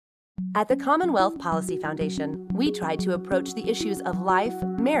At the Commonwealth Policy Foundation, we try to approach the issues of life,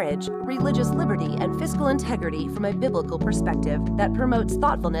 marriage, religious liberty, and fiscal integrity from a biblical perspective that promotes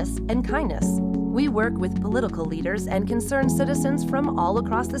thoughtfulness and kindness. We work with political leaders and concerned citizens from all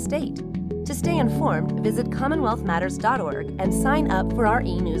across the state. To stay informed, visit commonwealthmatters.org and sign up for our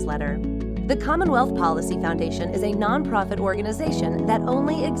e-newsletter. The Commonwealth Policy Foundation is a nonprofit organization that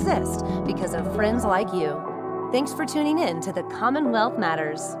only exists because of friends like you. Thanks for tuning in to the Commonwealth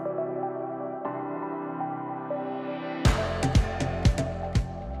Matters.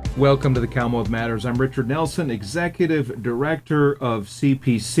 Welcome to the Commonwealth Matters. I'm Richard Nelson, Executive Director of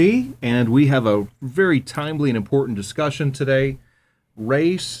CPC, and we have a very timely and important discussion today: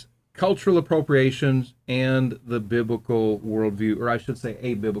 race, cultural appropriations, and the biblical worldview, or I should say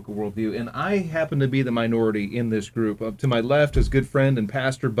a biblical worldview. And I happen to be the minority in this group. Up to my left is good friend and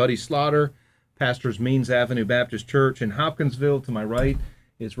pastor Buddy Slaughter, pastors Means Avenue Baptist Church in Hopkinsville. To my right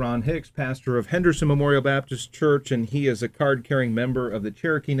is Ron Hicks, pastor of Henderson Memorial Baptist Church, and he is a card-carrying member of the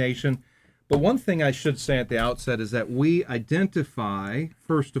Cherokee Nation. But one thing I should say at the outset is that we identify,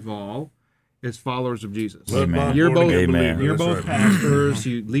 first of all, as followers of Jesus. Amen. You're both, Amen. You're both Right. pastors.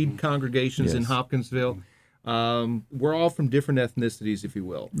 You lead congregations in Yes. Hopkinsville. We're all from different ethnicities, if you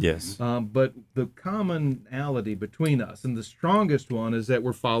will. Yes. But the commonality between us, and the strongest one, is that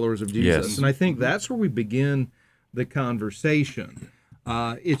we're followers of Jesus. Yes. And I think that's where we begin the conversation.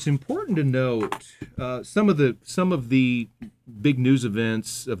 It's important to note some of the big news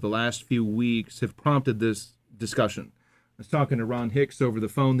events of the last few weeks have prompted this discussion. I was talking to Ron Hicks over the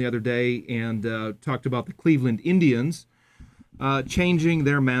phone the other day and talked about the Cleveland Indians changing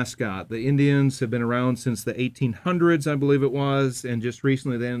their mascot. The Indians have been around since the 1800s, I believe it was, and just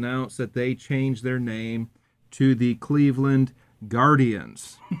recently they announced that they changed their name to the Cleveland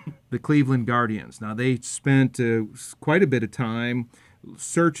Guardians. The Cleveland Guardians. Now, they spent quite a bit of time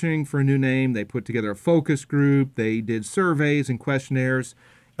searching for a new name. They put together a focus group. They did surveys and questionnaires.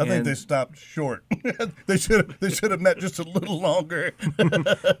 I think they stopped short. They should have met just a little longer.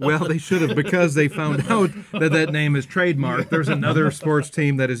 Well, they should have, because they found out that name is trademarked. There's another sports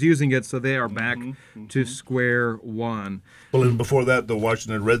team that is using it, so they are back to square one. Well, and before that, the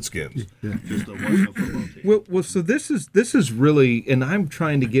Washington Redskins. Just the Washington football team. Well, so this is really, and I'm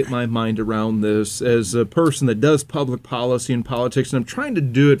trying to get my mind around this as a person that does public policy and politics, and I'm trying to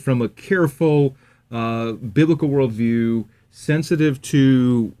do it from a careful biblical worldview, sensitive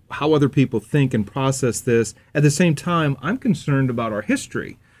to how other people think and process this. At the same time, I'm concerned about our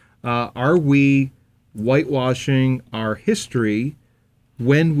history. Are we whitewashing our history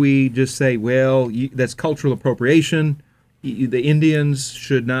when we just say, well, that's cultural appropriation, the Indians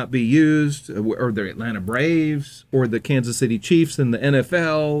should not be used, or the Atlanta Braves, or the Kansas City Chiefs in the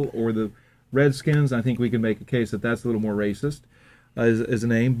NFL, or the Redskins? I think we can make a case that that's a little more racist as a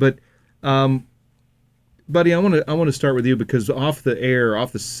name. But Buddy, I want to start with you, because off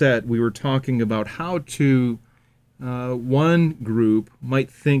the set, we were talking about how one group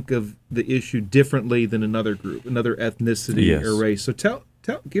might think of the issue differently than another group, another ethnicity Yes. or race. So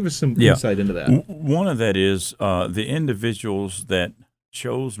give us some insight into that. One of that is the individuals that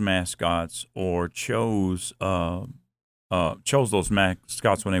chose mascots or chose those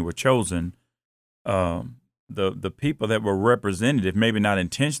mascots when they were chosen. The people that were represented, maybe not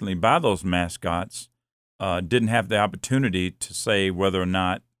intentionally, by those mascots, didn't have the opportunity to say whether or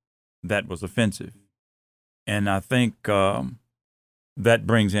not that was offensive. And I think that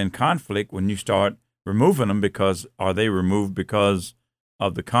brings in conflict when you start removing them, because are they removed because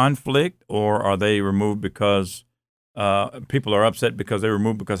of the conflict, or are they removed because people are upset because they're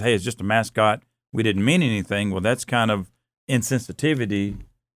removed because, hey, it's just a mascot, we didn't mean anything? Well, that's kind of insensitivity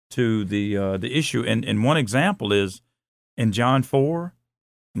to the issue. And one example is in John 4,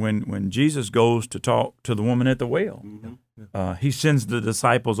 when Jesus goes to talk to the woman at the well. He sends the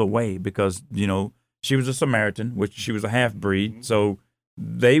disciples away because, she was a Samaritan, which she was a half-breed, so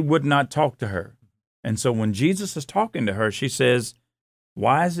they would not talk to her. And so when Jesus is talking to her, she says,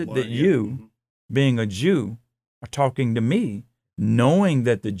 why is it that you, being a Jew, are talking to me, knowing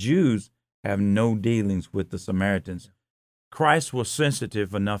that the Jews have no dealings with the Samaritans? Christ was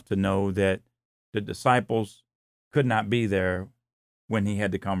sensitive enough to know that the disciples could not be there when he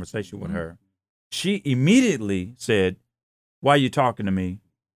had the conversation with her. She immediately said, why are you talking to me?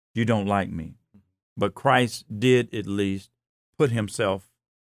 You don't like me. But Christ did at least put himself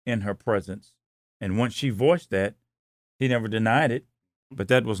in her presence. And once she voiced that, he never denied it, but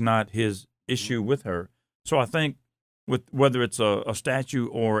that was not his issue with her. So I think with whether it's a statue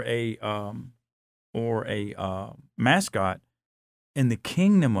or a mascot, in the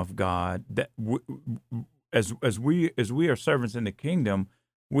kingdom of God, that as we are servants in the kingdom,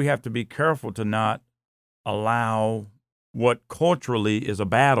 we have to be careful to not allow what culturally is a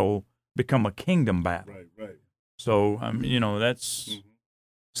battle become a kingdom battle. Right. So, that's...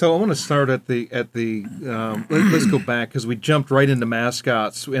 So I want to start at the let's go back, because we jumped right into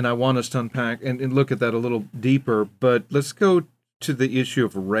mascots, and I want us to unpack and look at that a little deeper. But let's go to the issue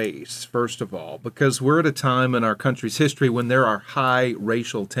of race, first of all, because we're at a time in our country's history when there are high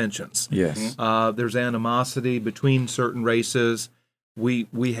racial tensions. Yes. There's animosity between certain races.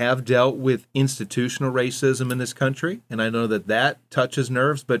 We have dealt with institutional racism in this country, and I know that touches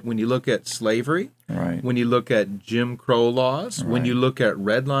nerves, but when you look at slavery, right, when you look at Jim Crow laws, when you look at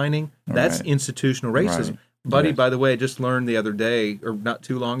redlining, that's institutional racism. Right. Buddy, Yes. by the way, I just learned the other day, or not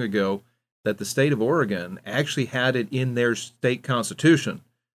too long ago, that the state of Oregon actually had it in their state constitution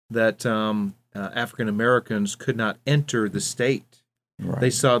that African Americans could not enter the state. Right. They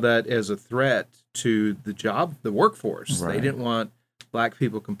saw that as a threat to the workforce. Right. They didn't want Black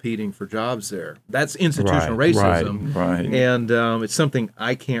people competing for jobs there. That's institutional racism. Right. And it's something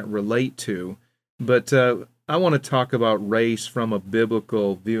I can't relate to. But I want to talk about race from a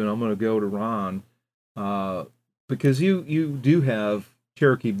biblical view, and I'm going to go to Ron, because you do have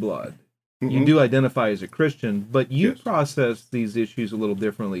Cherokee blood. Mm-hmm. You do identify as a Christian, but you process these issues a little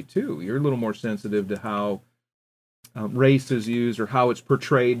differently, too. You're a little more sensitive to how race is used or how it's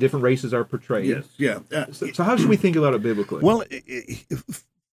portrayed. Different races are portrayed. Yes, yeah. So how should we think about it biblically? Well,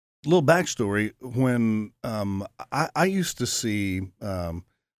 little backstory. When I used to see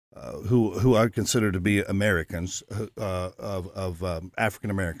who I consider to be Americans of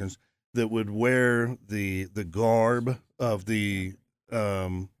African Americans that would wear the garb of the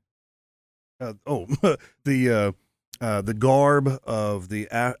the garb of the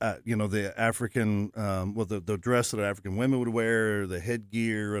the African the dress that African women would wear, the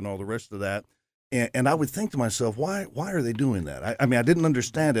headgear, and all the rest of that. And I would think to myself, why are they doing that? I mean, I didn't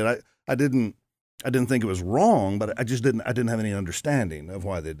understand it. I didn't think it was wrong, but I didn't have any understanding of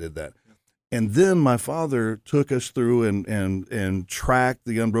why they did that. And then my father took us through and tracked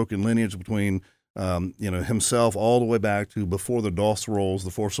the unbroken lineage between himself all the way back to before the Doss rolls,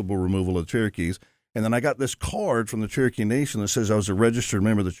 the forcible removal of the Cherokees. And then I got this card from the Cherokee Nation that says I was a registered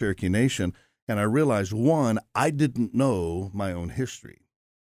member of the Cherokee Nation. And I realized, one, I didn't know my own history.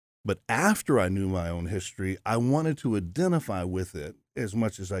 But after I knew my own history, I wanted to identify with it as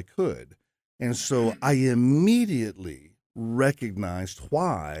much as I could. And so I immediately recognized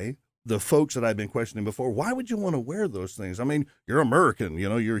why the folks that I've been questioning before, why would you want to wear those things? I mean, you're American,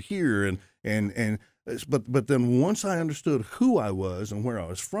 you're here. But then once I understood who I was and where I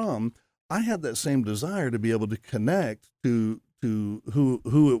was from, I had that same desire to be able to connect to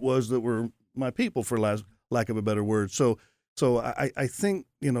who it was that were my people, for lack of a better word. So I think,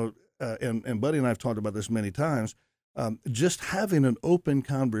 and Buddy and I have talked about this many times, just having an open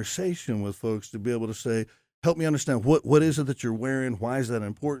conversation with folks to be able to say, help me understand what is it that you're wearing, why is that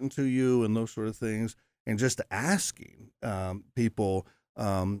important to you, and those sort of things, and just asking people,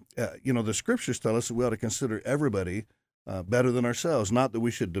 the scriptures tell us that we ought to consider everybody better than ourselves. Not that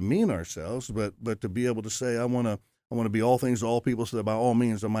we should demean ourselves, but to be able to say, I want to be all things to all people, so that by all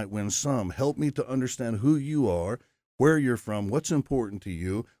means I might win some. Help me to understand who you are, where you're from, what's important to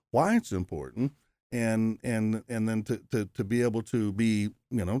you, why it's important, and then to be able to be,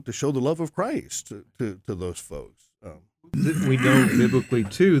 to show the love of Christ to those folks. We know biblically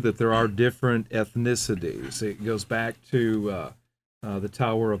too that there are different ethnicities. It goes back to the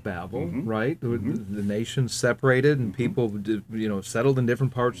Tower of Babel, right? The nations separated, and people, settled in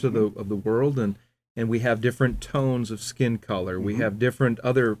different parts of the world, and we have different tones of skin color. We have different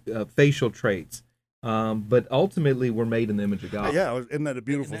other facial traits, but ultimately we're made in the image of God. Yeah, isn't that a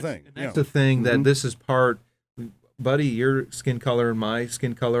beautiful thing? And that's the thing, that this is part. Buddy, your skin color and my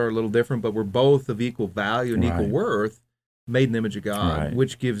skin color are a little different, but we're both of equal value and equal worth, made in the image of God,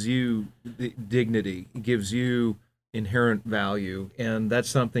 which gives you dignity, gives you inherent value. And that's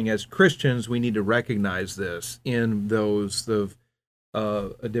something, as Christians, we need to recognize this in those of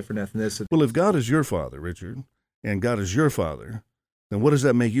a different ethnicity. Well, if God is your father, Richard, and God is your father, then what does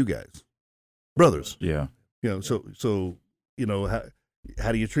that make you guys? Brothers. Yeah. So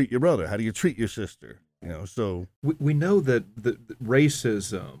how do you treat your brother? How do you treat your sister? So we know that the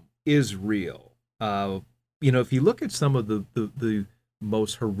racism is real. If you look at some of the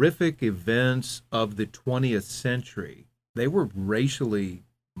most horrific events of the 20th century, they were racially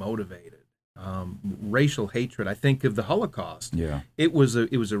motivated. Racial hatred. I think of the Holocaust. Yeah, it was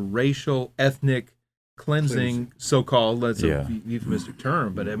a racial, ethnic cleansing, so-called. That's a euphemistic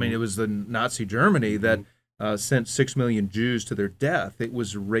term, but I mean, it was the Nazi Germany that sent 6 million Jews to their death. It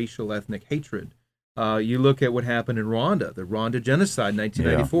was racial, ethnic hatred. You look at what happened in Rwanda, the Rwanda genocide in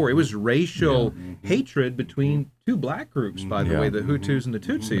 1994. It was racial hatred between two black groups, by the way, the Hutus and the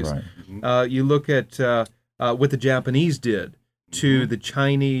Tutsis. Right. You look at what the Japanese did to the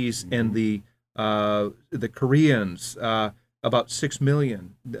Chinese and the Koreans. About 6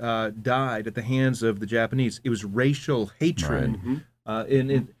 million died at the hands of the Japanese. It was racial hatred.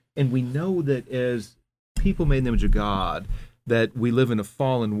 And we know that as people made in the image of God, that we live in a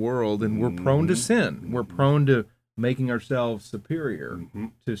fallen world and we're prone to sin. We're prone to making ourselves superior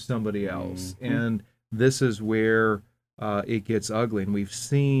to somebody else. And this is where it gets ugly. And we've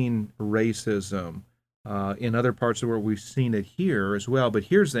seen racism in other parts of the world. We've seen it here as well. But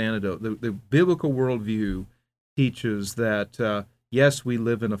here's the antidote. The biblical worldview teaches that, yes, we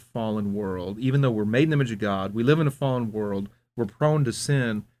live in a fallen world. Even though we're made in the image of God, we live in a fallen world. We're prone to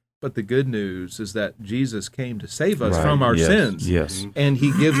sin. But the good news is that Jesus came to save us from our sins. Yes. And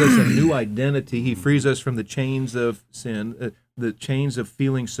he gives us a new identity. He frees us from the chains of sin, the chains of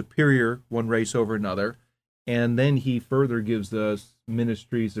feeling superior one race over another. And then he further gives us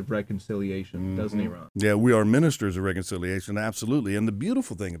ministries of reconciliation, doesn't he, Ron? Yeah, we are ministers of reconciliation, absolutely. And the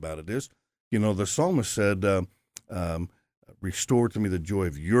beautiful thing about it is, the psalmist said, restore to me the joy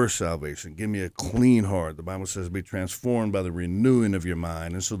of your salvation. Give me a clean heart. The Bible says, be transformed by the renewing of your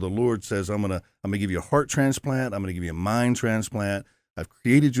mind. And so the Lord says, I'm gonna give you a heart transplant. I'm gonna give you a mind transplant. I've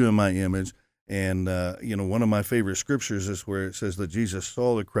created you in my image. And one of my favorite scriptures is where it says that Jesus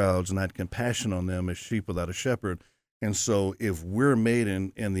saw the crowds and had compassion on them as sheep without a shepherd. And so if we're made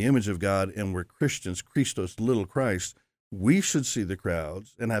in the image of God and we're Christians, Christos, little Christ, we should see the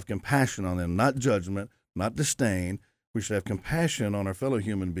crowds and have compassion on them, not judgment, not disdain. We should have compassion on our fellow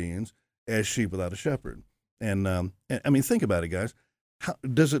human beings as sheep without a shepherd. And I mean, think about it, guys.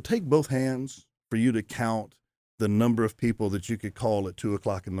 Does it take both hands for you to count the number of people that you could call at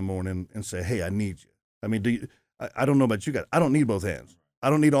 2:00 in the morning and say, hey, I need you? I mean, I don't know about you guys. I don't need both hands. I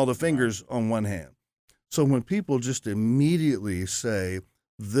don't need all the fingers on one hand. So when people just immediately say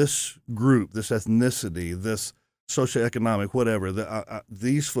this group, this ethnicity, this socioeconomic, whatever,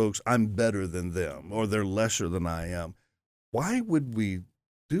 these folks, I'm better than them, or they're lesser than I am. Why would we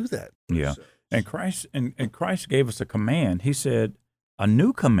do that? Yeah, and Christ gave us a command. He said, "A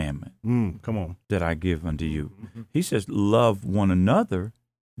new commandment, come on, that I give unto you." He says, "Love one another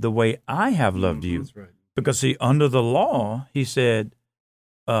the way I have loved you." That's right. Because see, under the law, he said,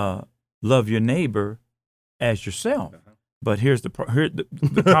 "Love your neighbor as yourself." But here's the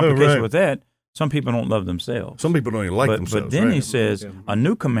complication with that. Some people don't love themselves. Some people don't even like themselves. But then he says, a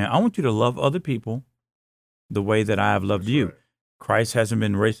new command. I want you to love other people the way that I have loved you. Right. Christ hasn't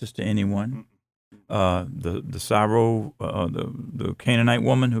been racist to anyone. The Syro, the Canaanite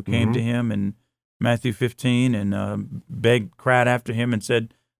woman who came to him in Matthew 15 and cried after him and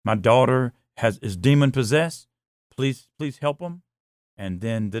said, "My daughter is demon possessed. Please help him." And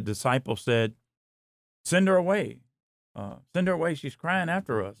then the disciple said, "Send her away. Send her away. She's crying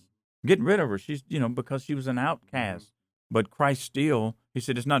after us. Get rid of her. She's, because she was an outcast." But Christ still, he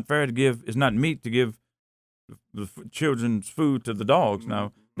said, it's not meat to give the children's food to the dogs.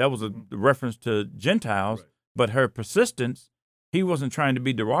 Now, that was a reference to Gentiles, but her persistence, he wasn't trying to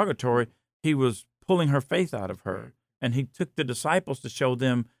be derogatory. He was pulling her faith out of her. And he took the disciples to show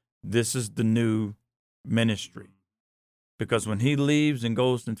them this is the new ministry. Because when he leaves and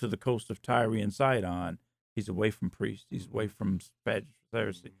goes into the coast of Tyre and Sidon, he's away from priests. He's away from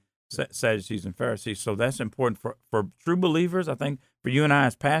Sadducees and Pharisees. So that's important for true believers. I think for you and I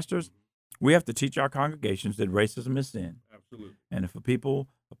as pastors, we have to teach our congregations that racism is sin. Absolutely. And if a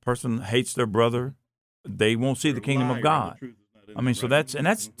person hates their brother, they won't see the kingdom of God. I mean, so that's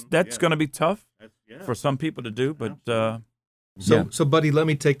going to be tough for some people to do. But so, buddy, let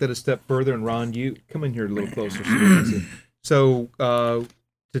me take that a step further. And Ron, you come in here a little closer. So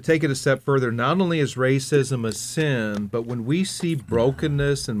to take it a step further, not only is racism a sin, but when we see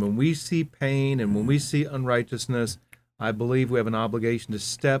brokenness and when we see pain and when we see unrighteousness, I believe we have an obligation to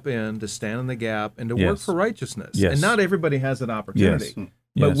step in, to stand in the gap, and to work for righteousness. Yes. And not everybody has that opportunity,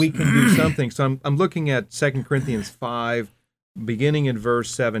 but we can do something. So I'm looking at 2 Corinthians 5, beginning in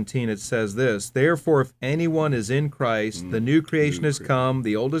verse 17. It says this: "Therefore, if anyone is in Christ, the new creation has come,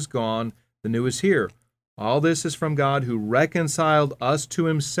 the old is gone, the new is here. All this is from God, who reconciled us to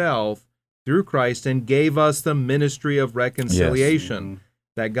himself through Christ and gave us the ministry of reconciliation." Yes.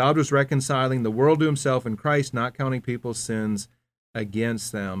 That God was reconciling the world to himself in Christ, not counting people's sins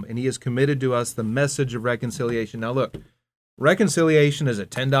against them. And he has committed to us the message of reconciliation. Now look, reconciliation is a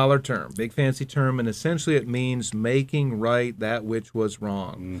 $10 term, big fancy term, and essentially it means making right that which was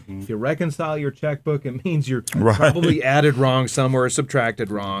wrong. If you reconcile your checkbook, it means you're probably added wrong somewhere or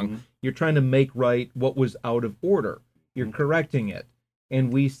subtracted wrong. You're trying to make right what was out of order. You're correcting it.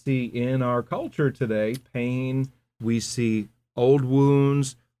 And we see in our culture today pain, we see old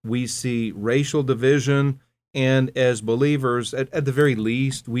wounds, we see racial division, and as believers, at the very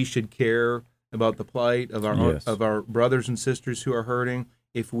least, we should care about the plight of our brothers and sisters who are hurting.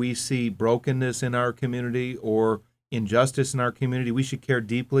 If we see brokenness in our community or injustice in our community, we should care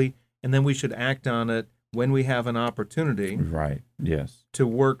deeply, and then we should act on it when we have an opportunity. Right. Yes. To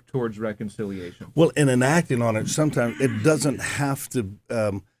work towards reconciliation. Well, and in acting on it, sometimes it doesn't have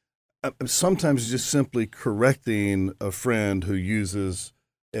to. Sometimes just simply correcting a friend who uses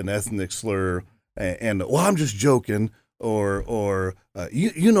an ethnic slur and well, I'm just joking, or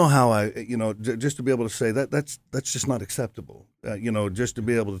you know how just to be able to say that's just not acceptable. Just to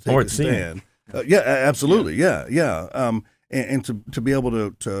be able to take a stand. Yeah, absolutely. Yeah. And to be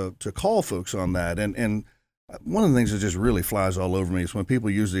able to call folks on that. And one of the things that just really flies all over me is when people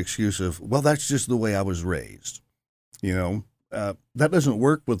use the excuse of, well, that's just the way I was raised. That doesn't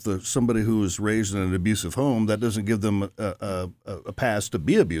work with somebody who was raised in an abusive home. That doesn't give them a pass to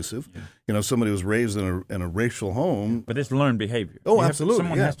be abusive. Yeah. Somebody was raised in a racial home. But it's learned behavior. Oh, absolutely.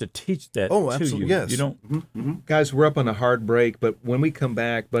 Someone has to teach that to you. Yes. You don't. Mm-hmm. Guys, we're up on a hard break, but when we come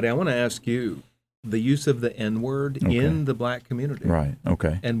back, buddy, I want to ask you the use of the N-word in the black community. Right,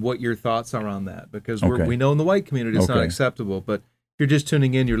 okay. And what your thoughts are on that. Because we know in the white community it's not acceptable. But if you're just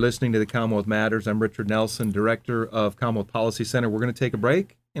tuning in, you're listening to the Commonwealth Matters. I'm Richard Nelson, Director of Commonwealth Policy Center. We're going to take a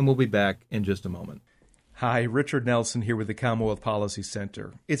break, and we'll be back in just a moment. Hi, Richard Nelson here with the Commonwealth Policy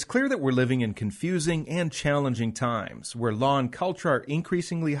Center. It's clear that we're living in confusing and challenging times where law and culture are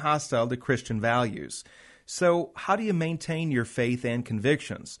increasingly hostile to Christian values. So how do you maintain your faith and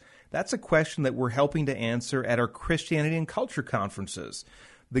convictions? That's a question that we're helping to answer at our Christianity and Culture conferences.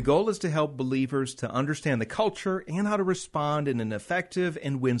 The goal is to help believers to understand the culture and how to respond in an effective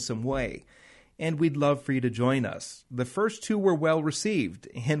and winsome way. And we'd love for you to join us. The first two were well received,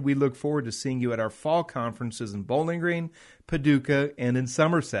 and we look forward to seeing you at our fall conferences in Bowling Green, Paducah, and in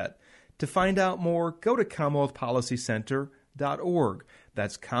Somerset. To find out more, go to CommonwealthPolicyCenter.org.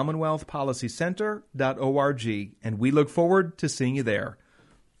 That's CommonwealthPolicyCenter.org, and we look forward to seeing you there.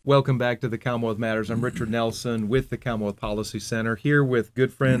 Welcome back to the Commonwealth Matters. I'm Richard Nelson with the Commonwealth Policy Center, here with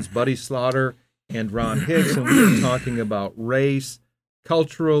good friends Buddy Slaughter and Ron Hicks, and we're talking about race,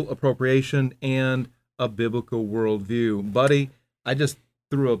 cultural appropriation, and a biblical worldview. Buddy, I just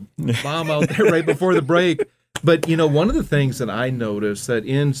threw a bomb out there right before the break, but one of the things that I noticed that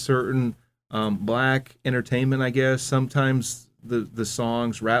in certain black entertainment, I guess, sometimes the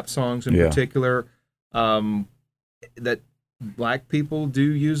songs, rap songs in particular, that black people do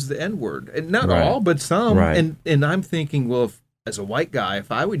use the N-word, and not all, but some. And I'm thinking, well, as a white guy,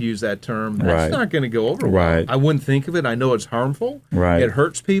 if I would use that term, that's not going to go over well. I wouldn't think of it. I know it's harmful. It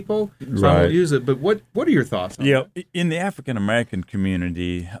hurts people, so I won't use it. But what are your thoughts on that? In the African American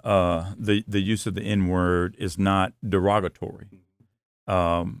community, the use of the N-word is not derogatory,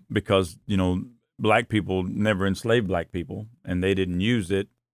 because black people never enslaved black people, and they didn't use it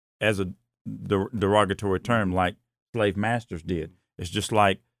as a derogatory term like slave masters did. It's just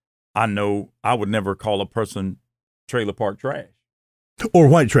like, I know I would never call a person trailer park trash or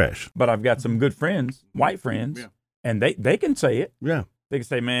white trash, but I've got some good friends, white friends, and they can say it. Yeah, they can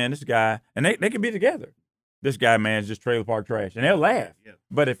say, man, this guy, and they can be together. This guy, man, is just trailer park trash, and they'll laugh. Yeah.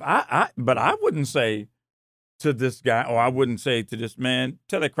 But if I wouldn't say to this guy, or I wouldn't say to this man,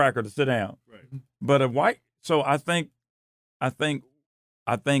 tell that cracker to sit down. Right. But a white, so I think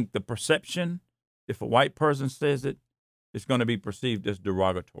the perception, if a white person says it, it's going to be perceived as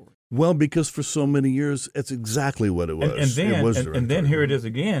derogatory. Well, because for so many years, it's exactly what it was. And then here it is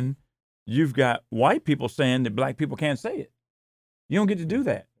again. You've got white people saying that black people can't say it. You don't get to do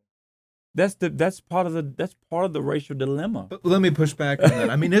that. That's part of the racial dilemma. But let me push back on that.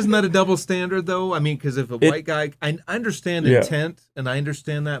 I mean, isn't that a double standard, though? I mean, because if a white guy, I understand intent, and I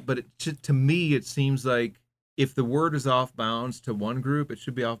understand that, but to me, it seems like if the word is off bounds to one group, it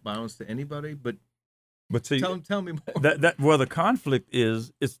should be off bounds to anybody. But see, tell me more. Well, the conflict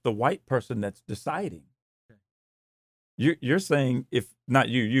is it's the white person that's deciding. Okay. You're saying, if not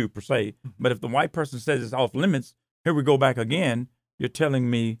you per se, but if the white person says it's off limits, here we go back again. You're telling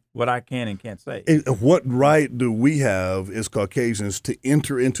me what I can and can't say. What right do we have as Caucasians to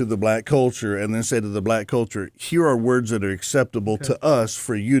enter into the black culture and then say to the black culture, here are words that are acceptable to us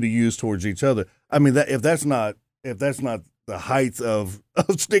for you to use towards each other? I mean, if that's not the height of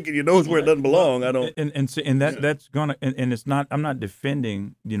sticking your nose where it doesn't belong, I don't. That's gonna and it's not. I'm not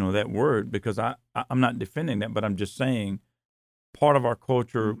defending that word, because I'm not defending that, but I'm just saying part of our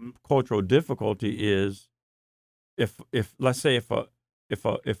cultural difficulty is if let's say if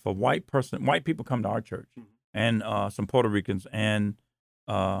if a white people come to our church, and some Puerto Ricans and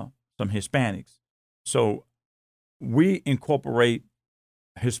some Hispanics, so we incorporate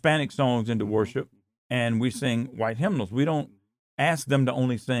Hispanic songs into worship, and we sing white hymnals. We don't ask them to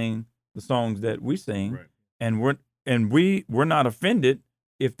only sing the songs that we sing, Right. and we're not offended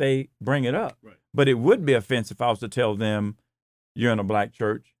if they bring it up. Right. But it would be offensive if I was to tell them, you're in a black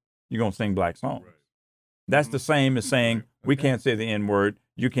church, you're gonna sing black songs. Right. That's the same as saying Right. we Okay. can't say the N-word,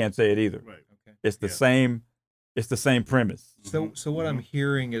 you can't say it either. Right. Okay. It's the Yeah. same. It's the same premise. So what I'm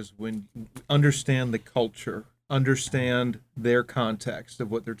hearing is when you understand the culture, understand their context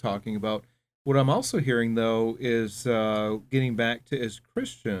of what they're talking about. What I'm also hearing though is getting back to as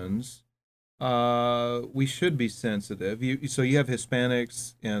Christians, we should be sensitive. So you have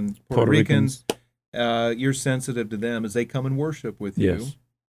Hispanics and Puerto Ricans. You're sensitive to them as they come and worship with you. Yes.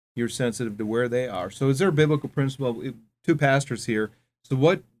 You're sensitive to where they are. So is there a biblical principle? Two pastors here. So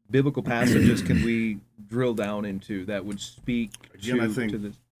what biblical passages can we drill down into that would speak Again, I to think-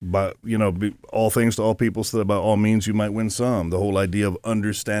 this? But all things to all people, so that by all means you might win some. The whole idea of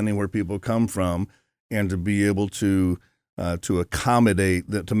understanding where people come from, and to be able to accommodate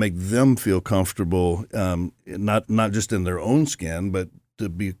that, to make them feel comfortable, not just in their own skin, but to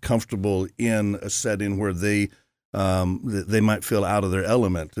be comfortable in a setting where they might feel out of their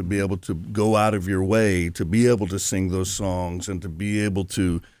element. To be able to go out of your way to be able to sing those songs, and to be able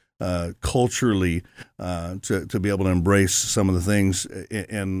to culturally to be able to embrace some of the things.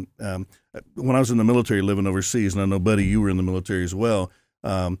 And when I was in the military living overseas, and I know, Buddy, you were in the military as well,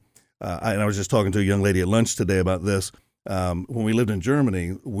 and I was just talking to a young lady at lunch today about this. When we lived in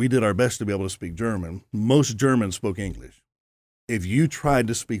Germany, we did our best to be able to speak German. Most Germans spoke English. If you tried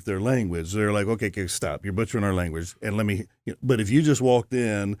to speak their language, they're like, okay, stop. You're butchering our language. And but if you just walked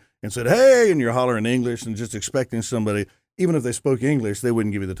in and said, hey, and you're hollering English and just expecting somebody, even if they spoke English, they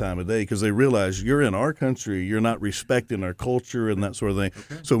wouldn't give you the time of day, because they realize you're in our country, you're not respecting our culture and that sort of thing.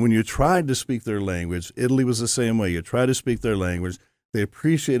 Okay. So when you tried to speak their language, Italy was the same way. You tried to speak their language, they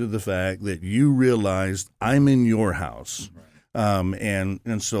appreciated the fact that you realized, I'm in your house. Right.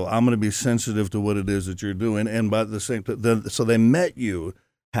 And so I'm going to be sensitive to what it is that you're doing. And by the same time, so they met you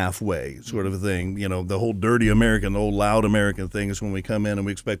halfway, sort of a thing. The whole dirty American, the whole loud American thing is when we come in and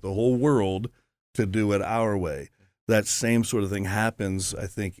we expect the whole world to do it our way. That same sort of thing happens, I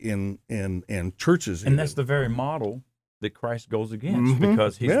think, in churches. And that's the very model that Christ goes against,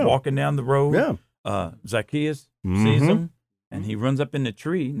 because he's walking down the road. Yeah. Zacchaeus sees him, and he runs up in the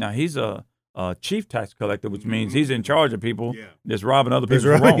tree. Now, he's a chief tax collector, which means he's in charge of people that's robbing other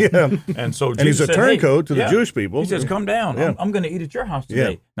people from Rome. Yeah. And so and he's a turncoat to the Jewish people. He says, come down. Yeah. I'm going to eat at your house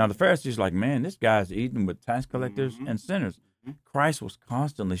today. Yeah. Now, the Pharisees are like, man, this guy's eating with tax collectors and sinners. Christ was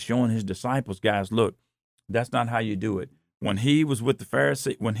constantly showing his disciples, guys, look, that's not how you do it. When he was with the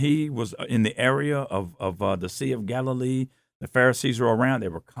Pharisees, when he was in the area of the Sea of Galilee, the Pharisees were around. They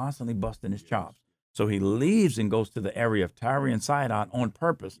were constantly busting his chops. So he leaves and goes to the area of Tyre and Sidon on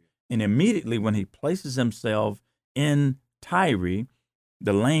purpose. And immediately when he places himself in Tyre,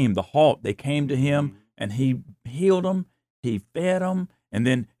 the lame, the halt, they came to him, and he healed them, he fed them, and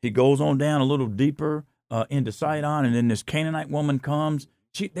then he goes on down a little deeper into Sidon, and then this Canaanite woman comes.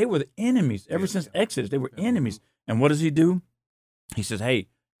 They were the enemies ever since Exodus. They were enemies. And what does he do? He says, hey,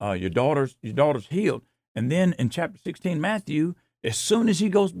 your daughter's healed. And then in chapter 16, Matthew, as soon as he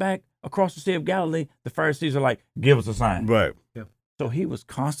goes back across the Sea of Galilee, the Pharisees are like, give us a sign. Right. Yeah. So he was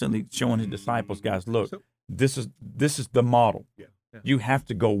constantly showing his disciples, guys, look, this is the model. Yeah. You have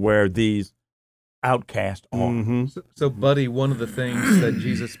to go where these outcasts are. So, Buddy, one of the things that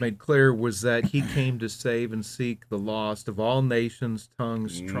Jesus made clear was that he came to save and seek the lost of all nations,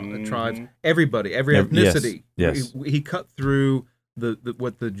 tongues, tribes, everybody, every ethnicity. Yes. He cut through the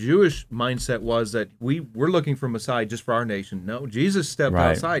what the Jewish mindset was, that we're looking for Messiah just for our nation. No, Jesus stepped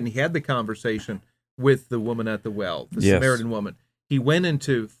outside, and he had the conversation with the woman at the well, the Samaritan woman. He went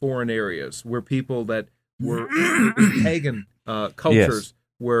into foreign areas where people that were in pagan cultures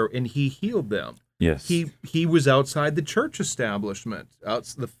were, and he healed them. Yes. He was outside the church establishment.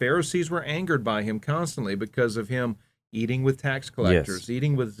 The Pharisees were angered by him constantly because of him eating with tax collectors,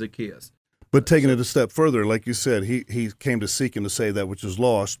 eating with Zacchaeus. But taking it a step further, like you said, he came to seek and to save that which was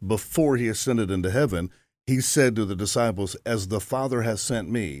lost. Before he ascended into heaven, he said to the disciples, as the Father has sent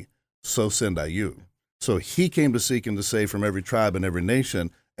me, so send I you. So he came to seek and to save from every tribe and every nation,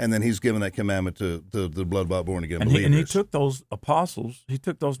 and then he's given that commandment to the blood-bought, born-again believers. And he took those apostles, he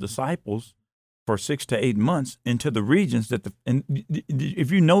took those disciples for 6 to 8 months into the regions that and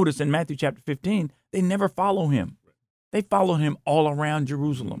if you notice in Matthew chapter 15, they never follow him. They follow him all around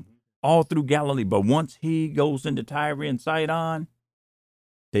Jerusalem, all through Galilee. But once he goes into Tyre and Sidon,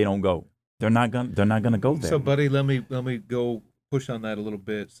 they don't go. They're not gonna go there. So, buddy, let me go push on that a little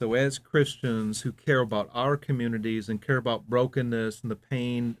bit. So, as Christians who care about our communities and care about brokenness and the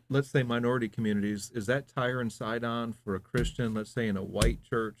pain, let's say minority communities, is that tire and side-on for a Christian, let's say in a white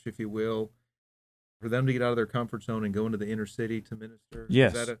church, if you will, for them to get out of their comfort zone and go into the inner city to minister?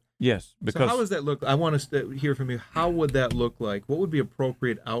 Yes. Yes. So how does that look? I want to hear from you. How would that look like? What would be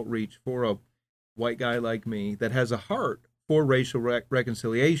appropriate outreach for a white guy like me that has a heart for racial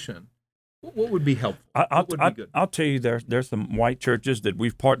reconciliation? What would be helpful? What would be good? I'll tell you, there's some white churches that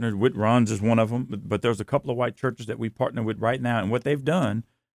we've partnered with. Ron's is one of them, but there's a couple of white churches that we partner with right now. And what they've done,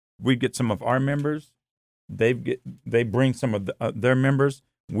 we get some of our members. They bring some of their members.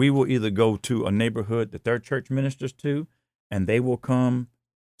 We will either go to a neighborhood that their church ministers to, and they will come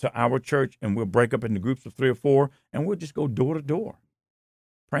to our church, and we'll break up into groups of 3 or 4, and we'll just go door to door,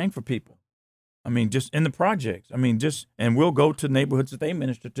 praying for people. I mean, just in the projects. I mean, and we'll go to neighborhoods that they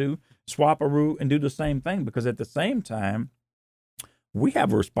minister to, swap a route, and do the same thing, because at the same time, we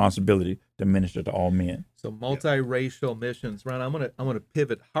have a responsibility to minister to all men. So multiracial missions. Ron, I'm gonna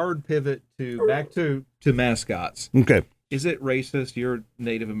hard pivot back to mascots. Okay. Is it racist? You're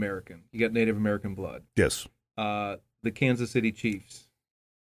Native American. You got Native American blood. Yes. The Kansas City Chiefs,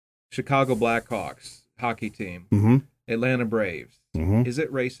 Chicago Blackhawks hockey team, Mm-hmm. Atlanta Braves. Mm-hmm. Is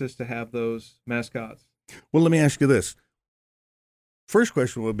it racist to have those mascots? Well, let me ask you this. First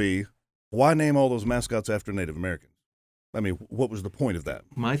question would be, why name all those mascots after Native Americans? I mean, what was the point of that?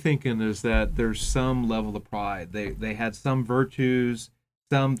 My thinking is that there's some level of pride. They had some virtues,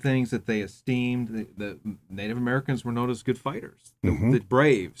 some things that they esteemed. The Native Americans were known as good fighters. Mm-hmm. The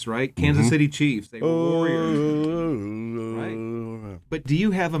Braves, right? Kansas City Chiefs, they were warriors. Right? But do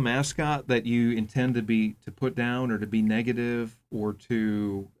you have a mascot that you intend to put down or to be negative or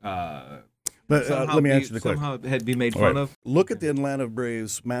to let me answer the question. Somehow be made fun of? Look at the Atlanta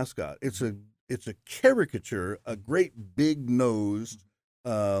Braves mascot. It's a caricature, a great big-nosed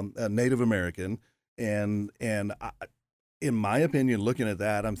Native American, and in my opinion, looking at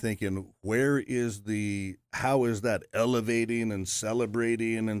that, I'm thinking, how is that elevating and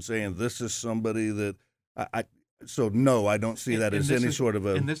celebrating and saying this is somebody that So no, I don't see that as any sort of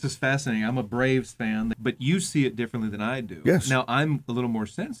a. And this is fascinating. I'm a Braves fan, but you see it differently than I do. Yes. Now I'm a little more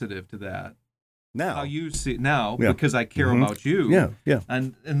sensitive to that. Now how you see it now, yeah. because I care Mm-hmm. about you. Yeah, yeah.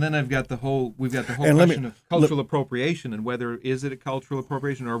 And then we've got the whole And question of cultural appropriation, and whether is it a cultural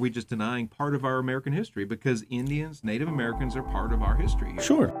appropriation or are we just denying part of our American history, because Indians, Native Americans are part of our history here.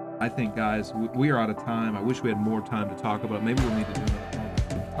 Sure. I think, guys, we are out of time. I wish we had more time to talk about it. Maybe we'll need to do another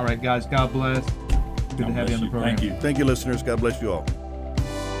one. All right, guys, God bless. Good to have you on the program. Thank you. Thank you, listeners. God bless you all.